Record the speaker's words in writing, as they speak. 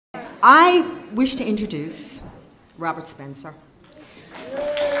I wish to introduce Robert Spencer.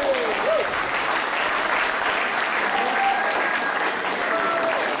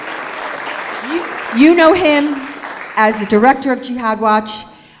 You know him as the director of Jihad Watch,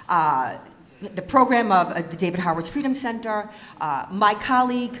 the program of the David Howard's Freedom Center, my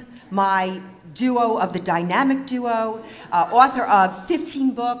colleague, my duo of the Dynamic Duo, author of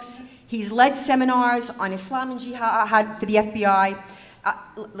 15 books. He's led seminars on Islam and Jihad for the FBI.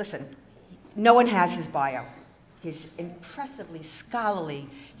 Listen, no one has his bio. His impressively scholarly,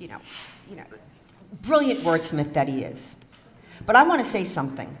 brilliant wordsmith that he is. But I want to say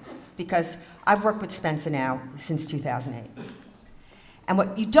something, because I've worked with Spencer now since 2008. And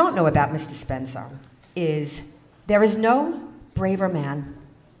what you don't know about Mr. Spencer is there is no braver man.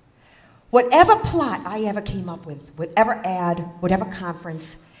 Whatever plot I ever came up with, whatever ad, whatever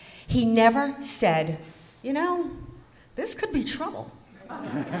conference, he never said, this could be trouble.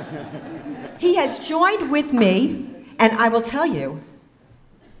 He has joined with me, and I will tell you,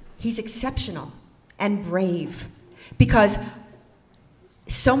 he's exceptional and brave, because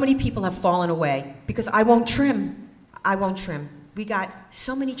so many people have fallen away, because I won't trim. I won't trim. We got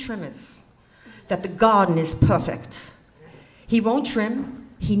so many trimmers that the garden is perfect. He won't trim.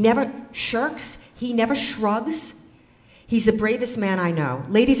 He never shirks. He never shrugs. He's the bravest man I know.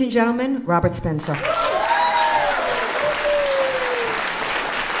 Ladies and gentlemen, Robert Spencer.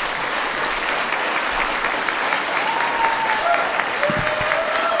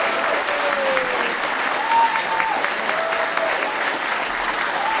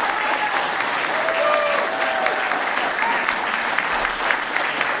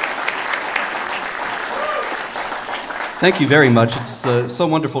 Thank you very much. It's so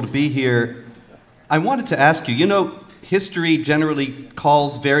wonderful to be here. I wanted to ask you, history generally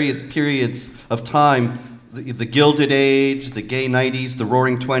calls various periods of time the Gilded Age, the Gay 90s, the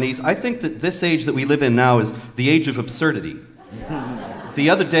Roaring 20s. I think that this age that we live in now is the age of absurdity. The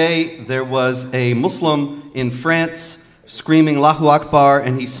other day, there was a Muslim in France screaming Allahu Akbar,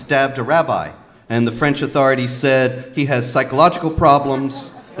 and he stabbed a rabbi. And the French authorities said he has psychological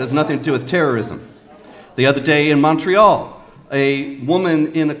problems. It has nothing to do with terrorism. The other day in Montreal, a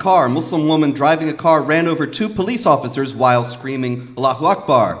woman in a car, a Muslim woman driving a car, ran over 2 police officers while screaming Allahu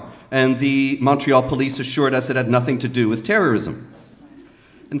Akbar. And the Montreal police assured us it had nothing to do with terrorism.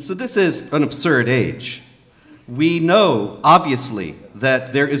 And so this is an absurd age. We know, obviously,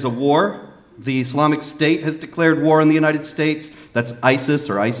 that there is a war. The Islamic State has declared war on the United States. That's ISIS,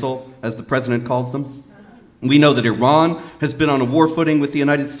 or ISIL, as the president calls them. We know that Iran has been on a war footing with the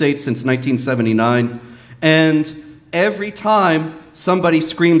United States since 1979. And every time somebody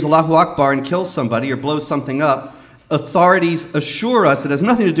screams Allahu Akbar and kills somebody or blows something up, authorities assure us it has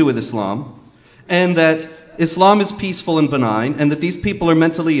nothing to do with Islam, and that Islam is peaceful and benign, and that these people are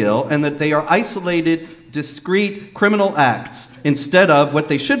mentally ill, and that they are isolated, discrete criminal acts instead of what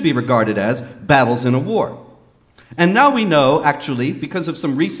they should be regarded as battles in a war. And now we know, actually, because of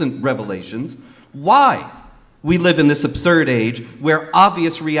some recent revelations, why we live in this absurd age where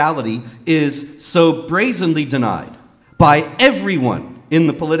obvious reality is so brazenly denied by everyone in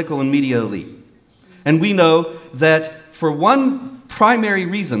the political and media elite. And we know that for one primary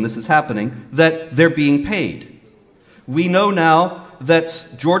reason this is happening, that they're being paid. We know now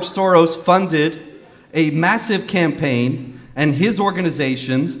that George Soros funded a massive campaign, and his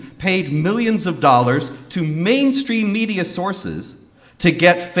organizations paid millions of dollars to mainstream media sources to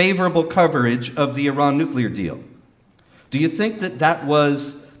get favorable coverage of the Iran nuclear deal. Do you think that that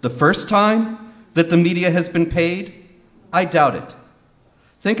was the first time that the media has been paid? I doubt it.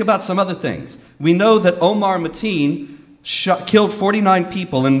 Think about some other things. We know that Omar Mateen killed 49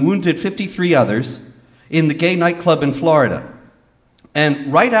 people and wounded 53 others in the gay nightclub in Florida.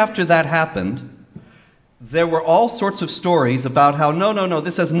 And right after that happened, there were all sorts of stories about how, no,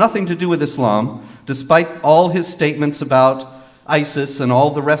 this has nothing to do with Islam, despite all his statements about ISIS and all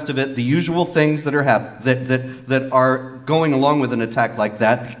the rest of it, the usual things that are that are going along with an attack like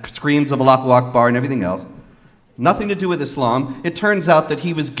that, screams of Allahu Akbar and everything else. Nothing to do with Islam. It turns out that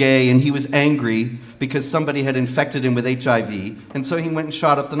he was gay and he was angry because somebody had infected him with HIV, and so he went and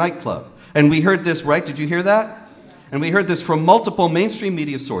shot up the nightclub. And we heard this, right? Did you hear that? And we heard this from multiple mainstream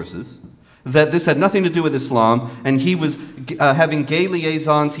media sources, that this had nothing to do with Islam, and he was having gay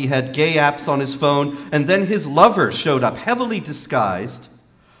liaisons, he had gay apps on his phone, and then his lover showed up heavily disguised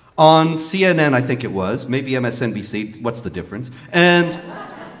on CNN, I think it was, maybe MSNBC, what's the difference, and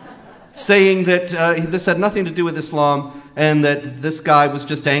saying that this had nothing to do with Islam, and that this guy was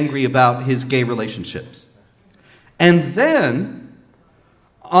just angry about his gay relationships. And then,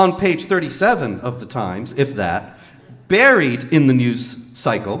 on page 37 of the Times, if that, buried in the news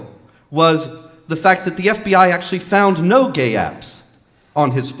cycle, was the fact that the FBI actually found no gay apps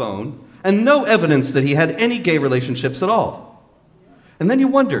on his phone and no evidence that he had any gay relationships at all. And then you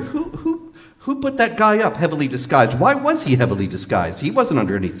wonder, who put that guy up heavily disguised? Why was he heavily disguised? He wasn't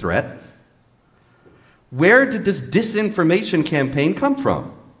under any threat. Where did this disinformation campaign come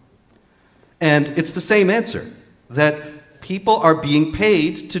from? And it's the same answer, that people are being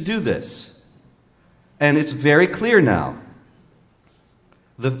paid to do this. And it's very clear now.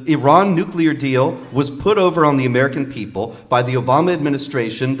 The Iran nuclear deal was put over on the American people by the Obama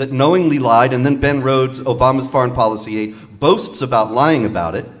administration that knowingly lied, and then Ben Rhodes, Obama's foreign policy aide, boasts about lying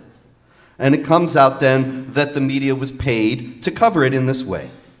about it. And it comes out then that the media was paid to cover it in this way.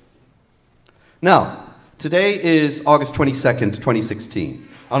 Now, today is August 22nd, 2016.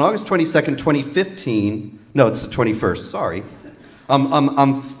 On August 22nd, 2015, no, it's the 21st, sorry.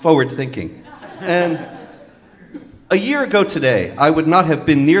 I'm forward thinking. And a year ago today, I would not have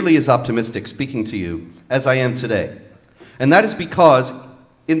been nearly as optimistic speaking to you as I am today. And that is because,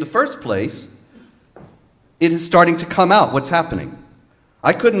 in the first place, it is starting to come out what's happening.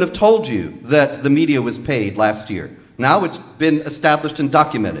 I couldn't have told you that the media was paid last year. Now it's been established and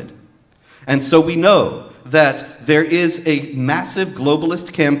documented. And so we know that there is a massive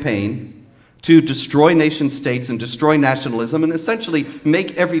globalist campaign to destroy nation states and destroy nationalism and essentially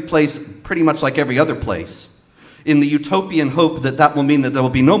make every place pretty much like every other place, in the utopian hope that that will mean that there will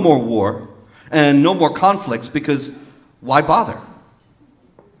be no more war and no more conflicts, because why bother?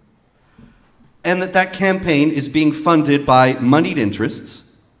 And that campaign is being funded by moneyed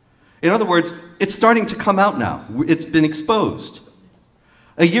interests. In other words, it's starting to come out now. It's been exposed.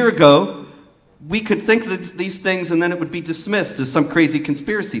 A year ago, we could think that these things and then it would be dismissed as some crazy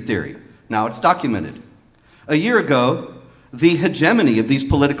conspiracy theory. Now it's documented. A year ago, the hegemony of these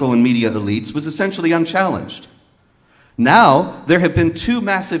political and media elites was essentially unchallenged. Now, there have been two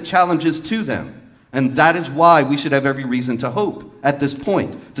massive challenges to them, and that is why we should have every reason to hope at this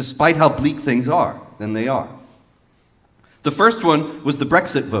point, despite how bleak things are, and they are. The first one was the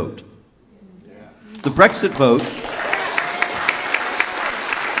Brexit vote. The Brexit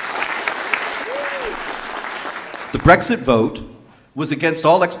vote was against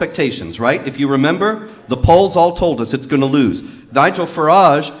all expectations, right? If you remember, the polls all told us it's going to lose. Nigel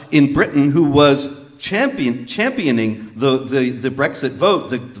Farage in Britain, who was championing the Brexit vote,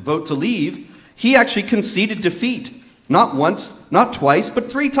 the vote to leave, he actually conceded defeat. Not once, not twice,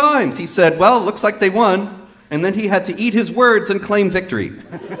 but 3 times. He said, well, it looks like they won, and then he had to eat his words and claim victory.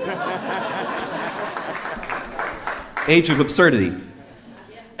 Age of absurdity.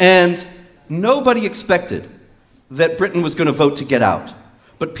 And nobody expected that Britain was going to vote to get out.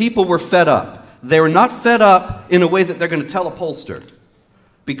 But people were fed up. They were not fed up in a way that they're going to tell a pollster,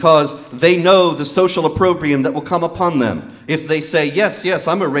 because they know the social opprobrium that will come upon them if they say, yes, yes,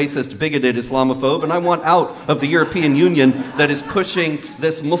 I'm a racist, bigoted Islamophobe, and I want out of the European Union that is pushing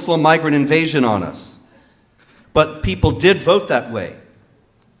this Muslim migrant invasion on us. But people did vote that way.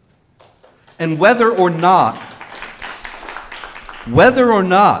 And whether or not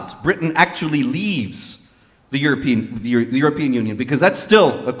Britain actually leaves the European Union, because that's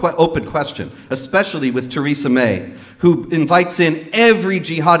still an open question, especially with Theresa May, who invites in every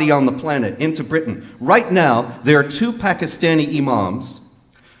jihadi on the planet into Britain. Right now, there are 2 Pakistani imams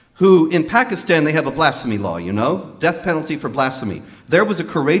who, in Pakistan, they have a blasphemy law, you know? Death penalty for blasphemy. There was a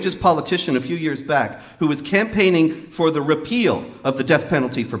courageous politician a few years back who was campaigning for the repeal of the death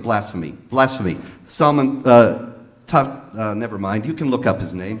penalty for blasphemy. Salman, never mind, you can look up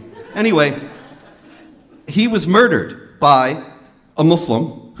his name. Anyway, he was murdered by a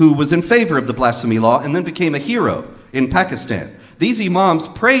Muslim who was in favor of the blasphemy law and then became a hero in Pakistan. These imams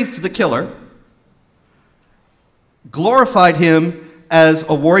praised the killer, glorified him as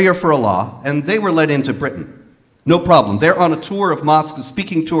a warrior for Allah, and they were led into Britain. No problem. They're on a tour of mosques, a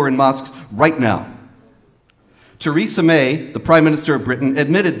speaking tour in mosques right now. Theresa May, the Prime Minister of Britain,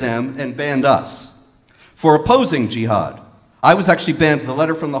 admitted them and banned us for opposing jihad. I was actually banned. The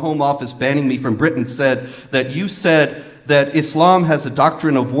letter from the Home Office banning me from Britain said that you said that Islam has a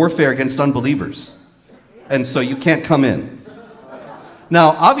doctrine of warfare against unbelievers, and so you can't come in.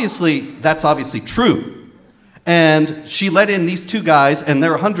 Now, obviously, that's obviously true. And she let in these 2 guys, and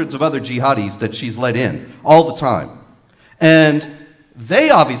there are hundreds of other jihadis that she's let in all the time. And they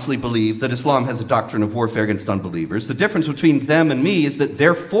obviously believe that Islam has a doctrine of warfare against unbelievers. The difference between them and me is that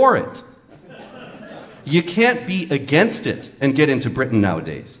they're for it. You can't be against it and get into Britain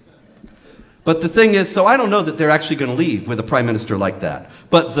nowadays. But the thing is, so I don't know that they're actually going to leave with a prime minister like that.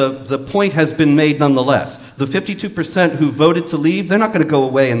 But the point has been made nonetheless. The 52% who voted to leave, they're not going to go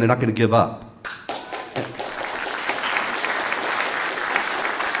away and they're not going to give up.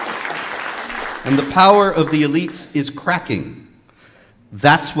 And the power of the elites is cracking.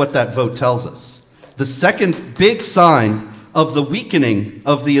 That's what that vote tells us. The second big sign of the weakening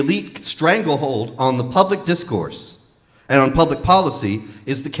of the elite stranglehold on the public discourse and on public policy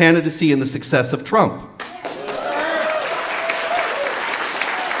is the candidacy and the success of Trump.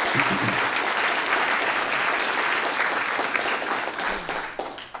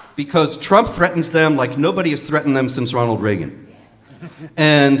 Because Trump threatens them like nobody has threatened them since Ronald Reagan.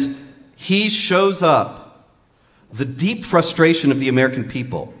 And he shows up the deep frustration of the American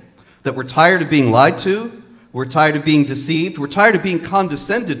people, that we're tired of being lied to, we're tired of being deceived, we're tired of being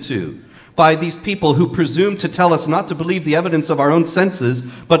condescended to by these people who presume to tell us not to believe the evidence of our own senses,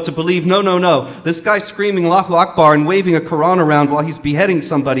 but to believe, no, no, no, this guy screaming Allahu Akbar and waving a Quran around while he's beheading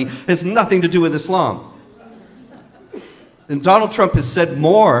somebody has nothing to do with Islam. And Donald Trump has said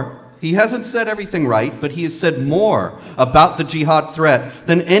more. He hasn't said everything right, but he has said more about the jihad threat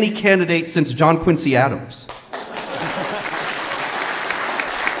than any candidate since John Quincy Adams.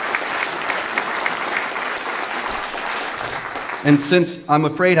 And since I'm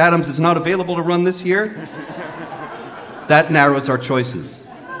afraid Adams is not available to run this year, that narrows our choices.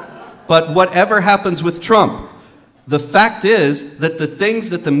 But whatever happens with Trump, the fact is that the things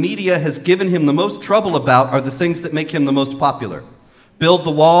that the media has given him the most trouble about are the things that make him the most popular. Build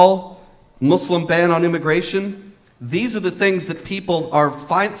the wall, Muslim ban on immigration. These are the things that people are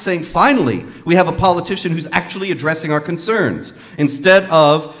saying, finally, we have a politician who's actually addressing our concerns, instead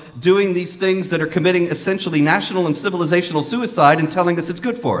of doing these things that are committing essentially national and civilizational suicide and telling us it's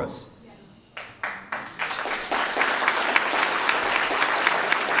good for us.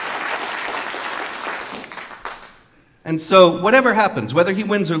 And so whatever happens, whether he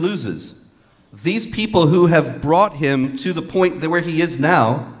wins or loses, these people who have brought him to the point where he is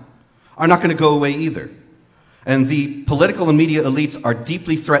now are not going to go away either. And the political and media elites are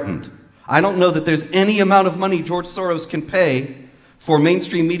deeply threatened. I don't know that there's any amount of money George Soros can pay for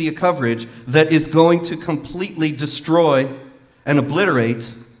mainstream media coverage that is going to completely destroy and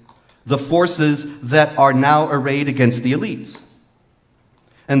obliterate the forces that are now arrayed against the elites.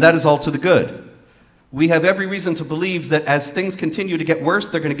 And that is all to the good. We have every reason to believe that as things continue to get worse,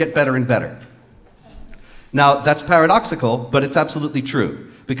 they're going to get better and better. Now, that's paradoxical, but it's absolutely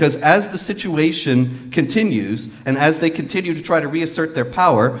true. Because as the situation continues, and as they continue to try to reassert their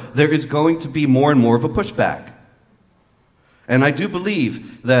power, there is going to be more and more of a pushback. And I do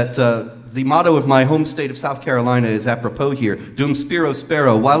believe that the motto of my home state of South Carolina is apropos here, Dum Spiro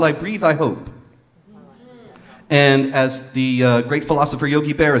Spero, while I breathe, I hope. And as the great philosopher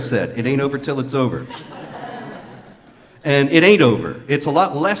Yogi Berra said, it ain't over till it's over. And it ain't over. It's a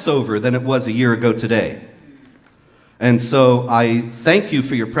lot less over than it was a year ago today. And so I thank you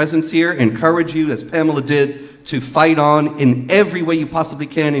for your presence here, encourage you, as Pamela did, to fight on in every way you possibly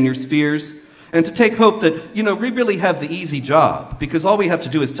can in your spheres, and to take hope that, you know, we really have the easy job, because all we have to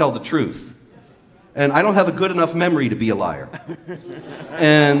do is tell the truth. And I don't have a good enough memory to be a liar.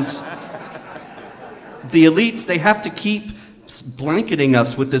 And the elites, they have to keep blanketing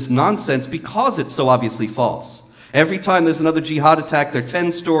us with this nonsense because it's so obviously false. Every time there's another jihad attack, there are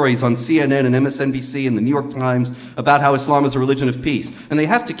 10 stories on CNN and MSNBC and the New York Times about how Islam is a religion of peace. And they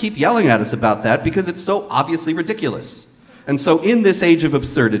have to keep yelling at us about that because it's so obviously ridiculous. And so in this age of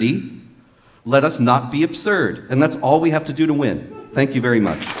absurdity, let us not be absurd. And that's all we have to do to win. Thank you very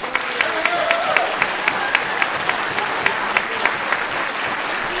much.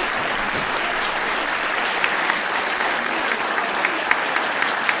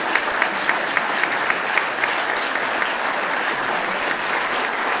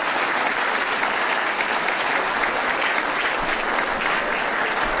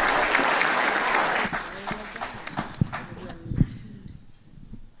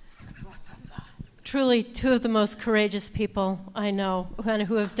 Truly, two of the most courageous people I know, and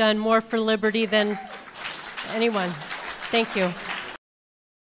who have done more for liberty than anyone. Thank you.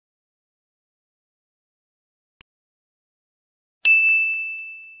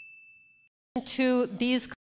 To these